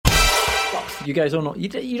 You guys don't know.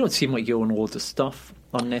 You don't seem like you own loads of stuff,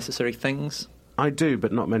 unnecessary things. I do,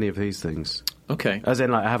 but not many of these things. Okay. As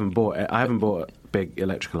in, like, I haven't bought big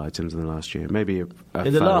electrical items in the last year. Maybe a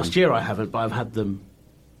In the phone. last year, I haven't, but I've had them.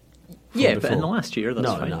 Yeah, before. but in the last year, that's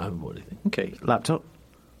no, fine. no, I haven't bought anything. Okay. Laptop.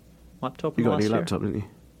 Laptop. You in the got a new last year? laptop, didn't you?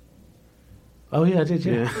 Oh yeah, I did.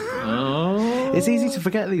 Yeah. Oh. It's easy to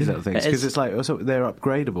forget these little things It because is. it's like also they're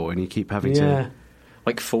upgradable and you keep having Yeah. to.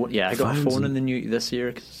 Like phone. Yeah, I got a Phones phone in and- the new this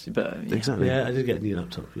year. But yeah, Exactly. Yeah, I did get a new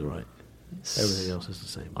laptop. You're right. it's Everything else is the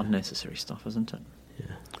same. unnecessary stuff, isn't it? Yeah.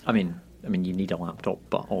 I mean, you need a laptop,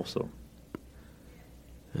 but also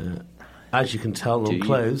As you can tell Do on you?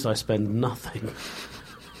 clothes, I spend nothing.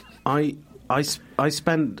 I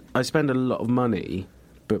spend a lot of money,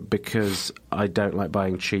 but because I don't like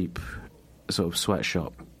buying cheap sort of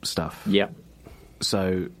sweatshop stuff. yeah.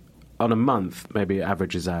 So on a month, maybe it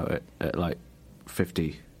averages out at like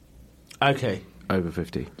 50, Okay. over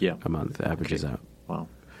 50 Yeah. a month. It averages out. Wow,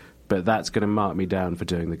 But that's going to mark me down for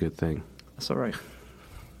doing the good thing. that's all right.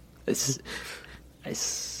 It's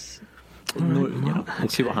no, you know, we'll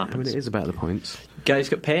see what I mean, happens. it is about the points. Guys,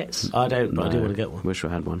 got pets? I don't, but I do No. want to get one. Wish I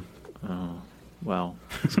had one. Oh, well,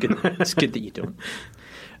 it's good. It's good that you don't.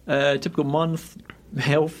 Typical month: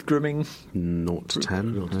 health, grooming, 0 to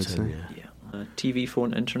 10, 0 to I'd 10, say. yeah. TV,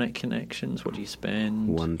 phone, internet connections. What do you spend?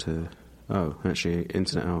 1 to... Oh, actually,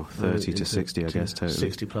 internet, 30 to 60, I guess, totally.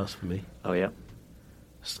 60 plus for me. Oh yeah,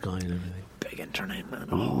 Sky and everything. big internet man.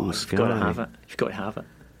 Ooh, You've got to Sky. have it. You've got to have it.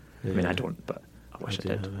 I mean, Yeah. I don't, but I wish I do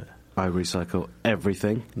did. have it. I recycle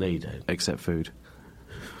everything No, you don't. except food.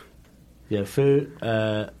 Yeah, food.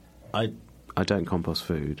 I don't compost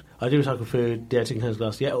food. I do recycle food, yeah, tin cans,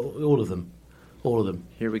 glass. Yeah, all of them. All of them.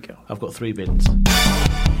 Here we go. I've got 3 bins.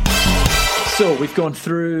 So we've gone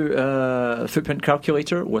through a footprint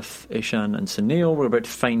calculator with Ishan and Sunil. We're about to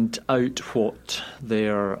find out what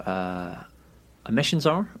their emissions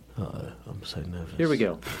are. I'm so nervous. Here we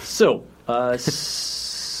go. So,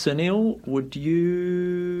 Sunil, would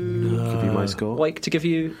you Give you my score. like to give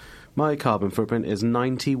you... My carbon footprint is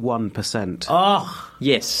 91%. Oh,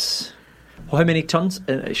 Yes. Well, how many tons?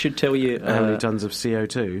 It should tell you... How many tons of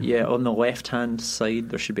CO2? Yeah, on the left-hand side,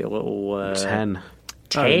 there should be a little... 10.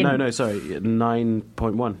 10? Oh, no, sorry.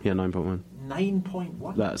 9.1. Yeah, 9.1.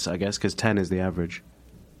 9.1. That's, I guess, because 10 is the average.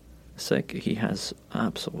 Sick. He has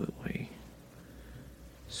absolutely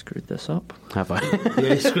screwed this up. Have I?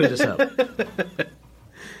 yeah, you screwed us up.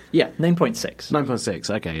 Yeah, 9.6. 9.6.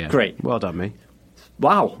 Okay, yeah. Great. Well done, me.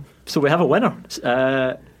 Wow. So we have a winner.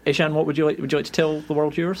 Ishan, what would you like? Would you like to tell the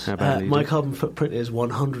world yours? How about you? My carbon footprint is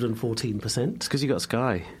 114%. It's because you got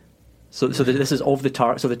Sky. So this is of the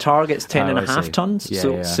target. So the target's 10.5 tons. Yeah,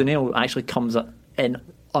 so yeah. Sunil actually comes in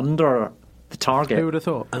under the target. Who would have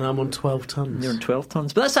thought? And I'm on 12 tons. You're on 12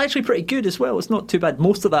 tons. But that's actually pretty good as well. It's not too bad.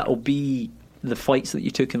 Most of that will be the flights that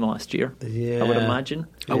you took in the last year, I would imagine.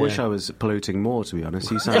 I wish I was polluting more, to be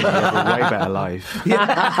honest. You sound like you have a way better life. You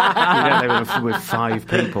don't live with 5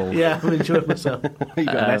 people. Yeah, I'm enjoying myself. You've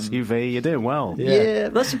got an SUV, you're doing well. Yeah,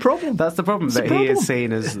 that's the problem. That's the problem, that he is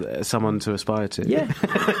seen as someone to aspire to. Yeah.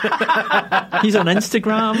 He's on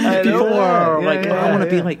Instagram. People are like, I want to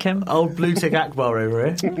be like him. Old Blue Tick Akbar over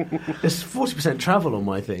here. There's 40% travel on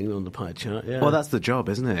my thing, on the pie chart. Yeah. Well, that's the job,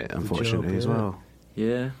 isn't it, unfortunately, as well.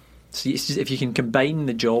 Yeah. So it's just, if you can combine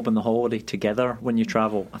the job and the holiday together when you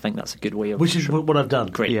travel, I think that's a good way of... Which is what I've done.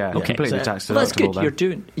 Great. Yeah, okay. completely tax deductible. Well, that's good. Then. You're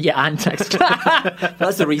doing... Yeah, and tax...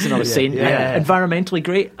 That's the reason I was saying. Yeah. Environmentally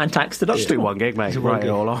great and tax deductible. Just do one gig, mate. Write it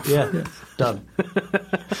all off. Yeah, done.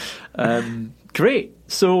 Great.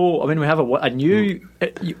 So, I mean, we have a new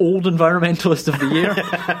old environmentalist of the year.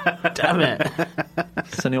 Damn it.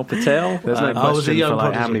 Sunil Patel. There's no I was a question young for like,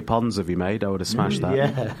 how prodigy. many ponds have you made? I would have smashed that.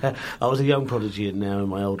 Yeah. I was a young prodigy, and now in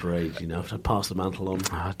my older age, after I passed the mantle on.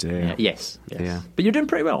 Oh, dear. Yes. Yeah. But you're doing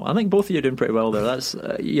pretty well. I think both of you are doing pretty well there. That's,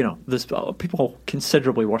 there's people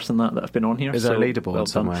considerably worse than that have been on here. Is there a leaderboard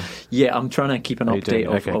somewhere? Yeah, I'm trying to keep an Oh, you update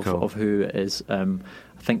do? Okay, cool. of who it is. I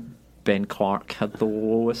think Ben Clark had the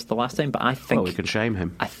lowest the last time, but I think... Well, we can shame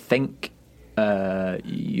him. I think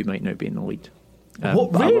you might now be in the lead.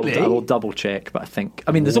 What, but really? I will double check, but I think...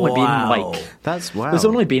 I mean, there's only been like... That's wow. There's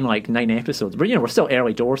only been like 9 episodes. But, we're still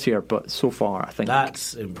early doors here, but so far, I think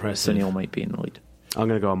That's impressive. Sunil might be in the lead. I'm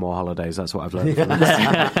going to go on more holidays. That's what I've learned from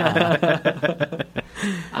this.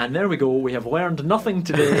 And there we go. We have learned nothing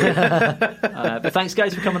today. But thanks,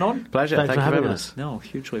 guys, for coming on. Pleasure. Thanks Thank for you having very us. much. No,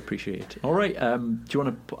 hugely appreciate it. All right. Do you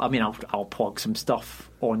want to... I mean, I'll plug some stuff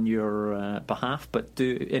on your behalf, but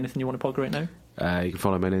do anything you want to plug right now? You can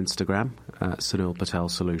follow me on Instagram at Sunil Patel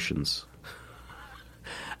Solutions.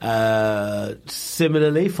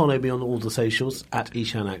 Similarly, follow me on all the socials at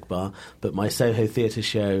Ishan Akbar. But my Soho Theatre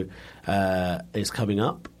show is coming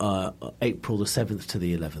up April the 7th to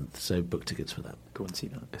the 11th. So book tickets for that. Go and see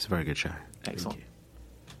that. It's a very good show. Excellent.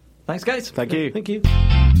 Thanks, guys. Thank you. Thank you.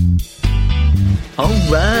 All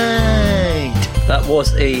right. That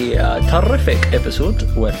was a terrific episode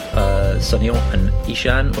with Sunil and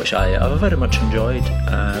Ishan, which I very much enjoyed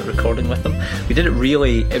recording with them. We did it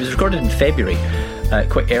it was recorded in February,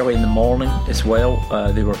 quite early in the morning as well.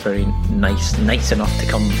 They were very nice enough to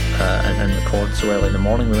come and record so early in the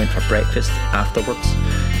morning. We went for breakfast afterwards,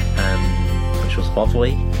 which was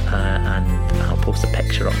lovely, and I'll post a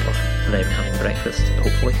picture up of them having breakfast,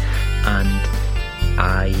 hopefully. And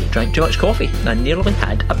I drank too much coffee and nearly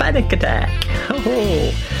had a panic attack.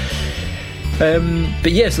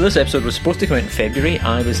 But yeah, so this episode was supposed to come out in February.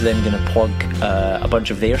 I was then going to plug a bunch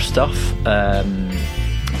of their stuff,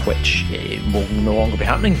 which will no longer be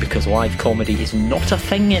happening because live comedy is not a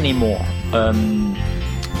thing anymore.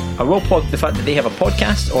 I will plug the fact that they have a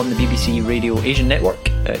podcast on the BBC Radio Asian Network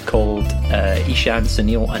called Ishan,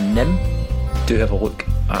 Sunil and Nim. Do have a look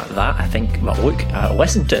at that. I think,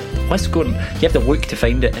 listen to it. Let's go and, you have to look to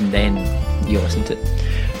find it and then you listen to it.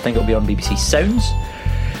 I think it'll be on BBC Sounds.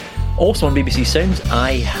 Also on BBC Sounds,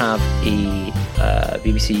 I have a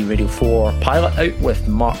BBC Radio 4 pilot out with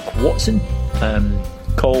Mark Watson,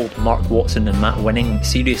 called Mark Watson and Matt Winning,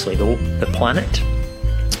 Seriously Though, The Planet.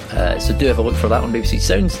 So do have a look for that on BBC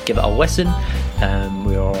Sounds. Give it a listen.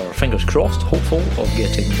 We are, fingers crossed, hopeful of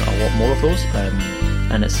getting a lot more of those.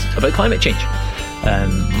 And it's about climate change.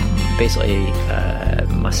 Basically,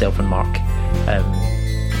 myself and Mark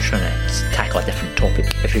trying to tackle a different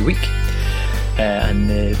topic every week. And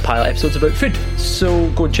the pilot episode's about food, so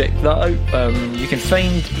go and check that out. You can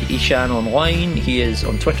find Ishan online. He is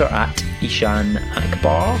on Twitter at Ishan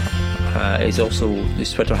Akbar. His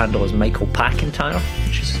Twitter handle is Michael Packentire,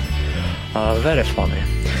 which is very funny.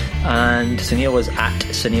 And Sunil is at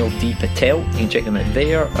Sunil D Patel. You can check them out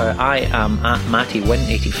there. I am at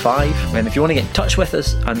MattyWin85, and if you want to get in touch with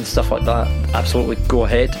us and stuff like that, absolutely go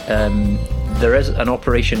ahead. There is an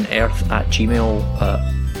Operation Earth at gmail.com.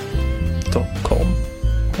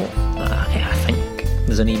 I think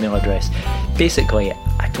there's an email address. Basically,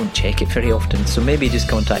 I don't check it very often, so maybe just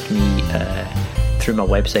contact me through my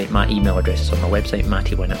website. My email address is on my website,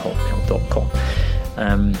 mattywin@hotmail.com.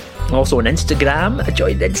 Also on Instagram, I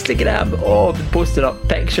joined Instagram. I've been posting up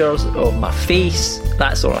pictures of my face,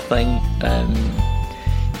 that sort of thing.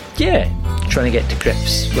 Trying to get to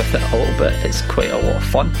grips with it a little bit. It's quite a lot of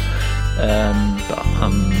fun, but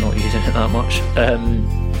I'm not using it that much.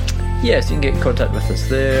 So you can get in contact with us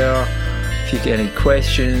there. If if you get any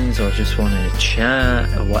questions or just want to chat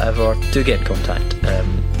or whatever, do get in contact.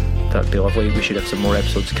 That'd be lovely. We should have some more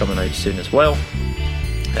episodes coming out soon as well.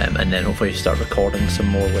 And then hopefully start recording some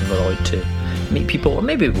more when we're allowed to meet people, or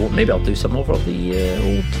maybe I'll do some over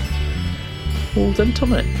the old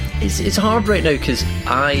internet. It's hard right now because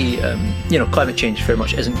climate change very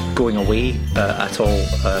much isn't going away at all.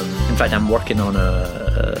 In fact, I'm working on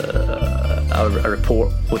a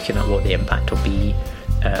report looking at what the impact will be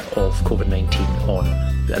of COVID-19 on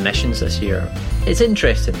emissions this year. It's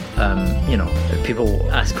interesting. People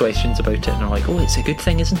ask questions about it and are like, oh, it's a good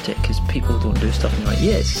thing, isn't it? Because people don't do stuff. And you're like,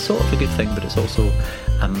 yeah, it's sort of a good thing, but it's also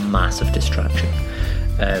a massive distraction.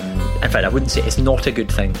 In fact, I wouldn't say it's not a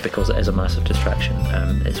good thing because it is a massive distraction.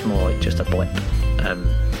 It's more like just a blip.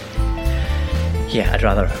 I'd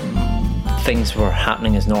rather things were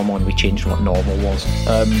happening as normal and we changed what normal was.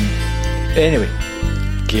 Anyway,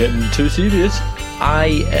 getting too serious.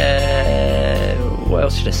 What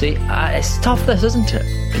else should I say? It's tough, this, isn't it?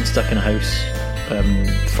 Been stuck in a house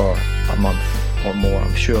for a month or more.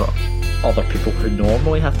 I'm sure other people who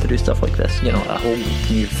normally have to do stuff like this, a whole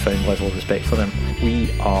newfound level of respect for them.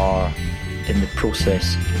 We are in the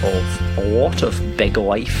process of a lot of big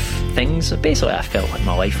life things. Basically, I felt like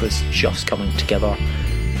my life was just coming together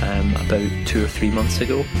about 2 or 3 months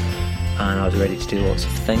ago, and I was ready to do lots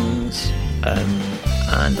of things.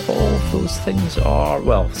 And all of those things are,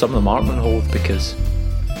 well, some of them aren't on hold because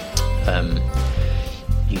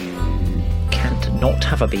you can't not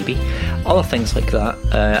have a baby. Other things like that,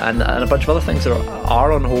 and a bunch of other things that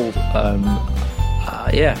are on hold.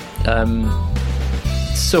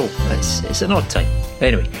 So it's an odd time.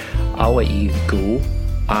 Anyway, I'll let you go.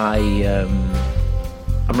 I'm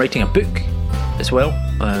writing a book as well.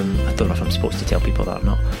 I don't know if I'm supposed to tell people that or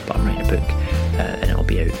not, but I'm writing a book, and it'll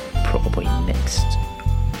be out probably next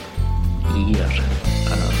year, in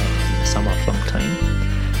the summer sometime.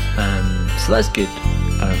 So that's good,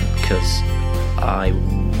 because I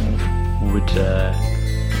would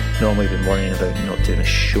normally been worrying about not doing a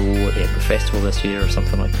show at the Edinburgh Festival this year or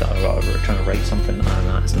something like that, or we're trying to write something and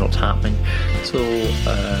that's not happening. So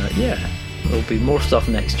there'll be more stuff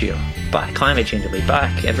next year. But climate change will be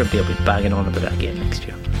back. Everybody will be bagging on about it again next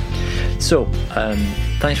year. So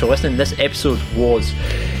thanks for listening. This episode was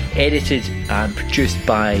edited and produced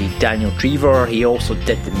by Daniel Drever. He also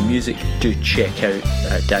did the music. Do check out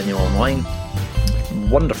Daniel online.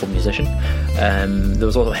 Wonderful musician. There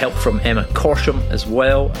was also help from Emma Corsham as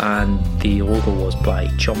well, and the logo was by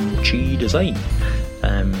Chum Chi Design.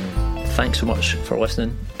 Thanks so much for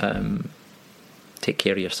listening. Take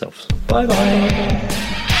care of yourselves. Bye bye.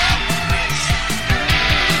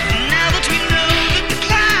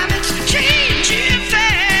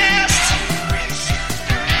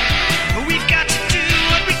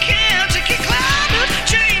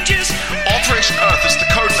 Earth is the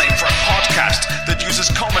codename for a podcast that uses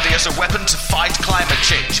comedy as a weapon to fight climate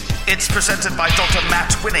change. It's presented by Dr.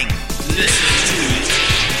 Matt Winning. Listen to it.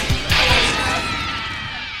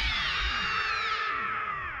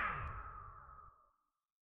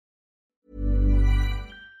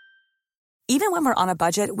 Even when we're on a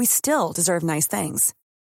budget, we still deserve nice things.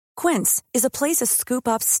 Quince is a place to scoop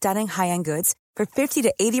up stunning high-end goods for 50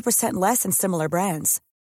 to 80% less than similar brands.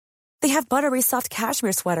 They have buttery soft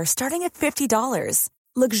cashmere sweaters starting at $50,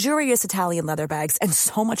 luxurious Italian leather bags, and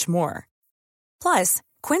so much more. Plus,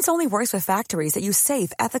 Quince only works with factories that use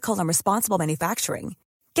safe, ethical, and responsible manufacturing.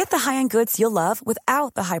 Get the high-end goods you'll love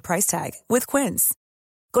without the high price tag with Quince.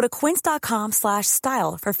 Go to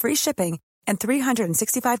quince.com/style for free shipping and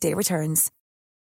 365-day returns.